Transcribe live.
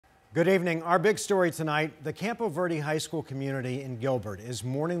Good evening. Our big story tonight, the Campo Verde High School community in Gilbert is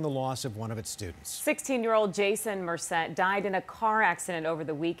mourning the loss of one of its students. 16-year-old Jayson Murset died in a car accident over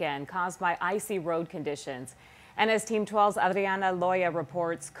the weekend caused by icy road conditions. And as Team 12's Adriana Loya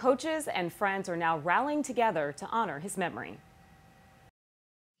reports, coaches and friends are now rallying together to honor his memory.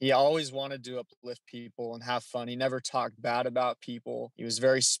 He always wanted to uplift people and have fun. He never talked bad about people. He was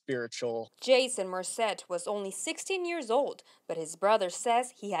very spiritual. Jayson Murset was only 16 years old, but his brother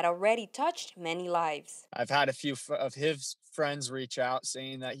says he had already touched many lives. I've had a few of his friends reach out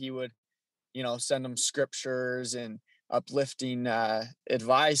saying that he would, send them scriptures and uplifting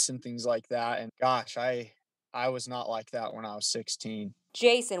advice and things like that. And gosh, I was not like that when I was 16.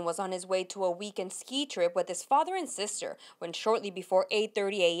 Jayson was on his way to a weekend ski trip with his father and sister when shortly before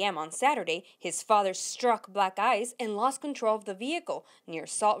 8:30 a.m. on Saturday, his father struck black ice and lost control of the vehicle near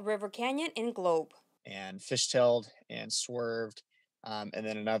Salt River Canyon in Globe. And fishtailed and swerved. And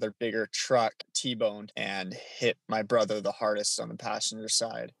then another bigger truck T-boned and hit my brother the hardest on the passenger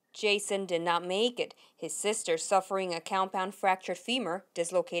side. Jayson did not make it, his sister suffering a compound fractured femur,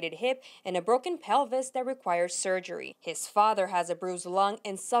 dislocated hip, and a broken pelvis that requires surgery. His father has a bruised lung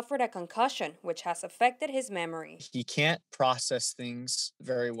and suffered a concussion, which has affected his memory. He can't process things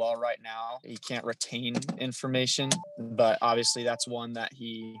very well right now. He can't retain information, but obviously that's one that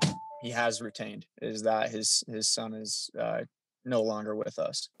he has retained, is that his son is no longer with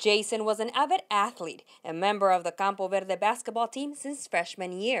us. Jayson was an avid athlete, a member of the Campo Verde basketball team since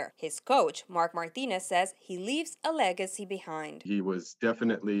freshman year. His coach, Mark Martinez, says he leaves a legacy behind. He was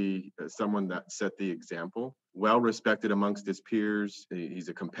definitely someone that set the example, well respected amongst his peers. He's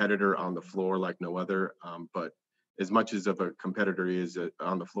a competitor on the floor like no other, but as much as of a competitor he is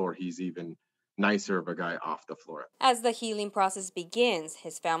on the floor, he's even nicer of a guy off the floor. As the healing process begins,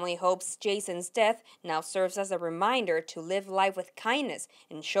 his family hopes Jayson's death now serves as a reminder to live life with kindness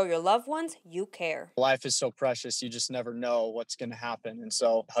and show your loved ones you care. Life is so precious, you just never know what's going to happen. And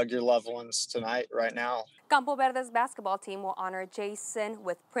so hug your loved ones tonight, right now. Campo Verde's basketball team will honor Jayson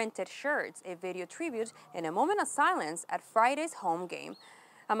with printed shirts, a video tribute, and a moment of silence at Friday's home game.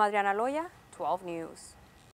 I'm Adriana Loya, 12 News.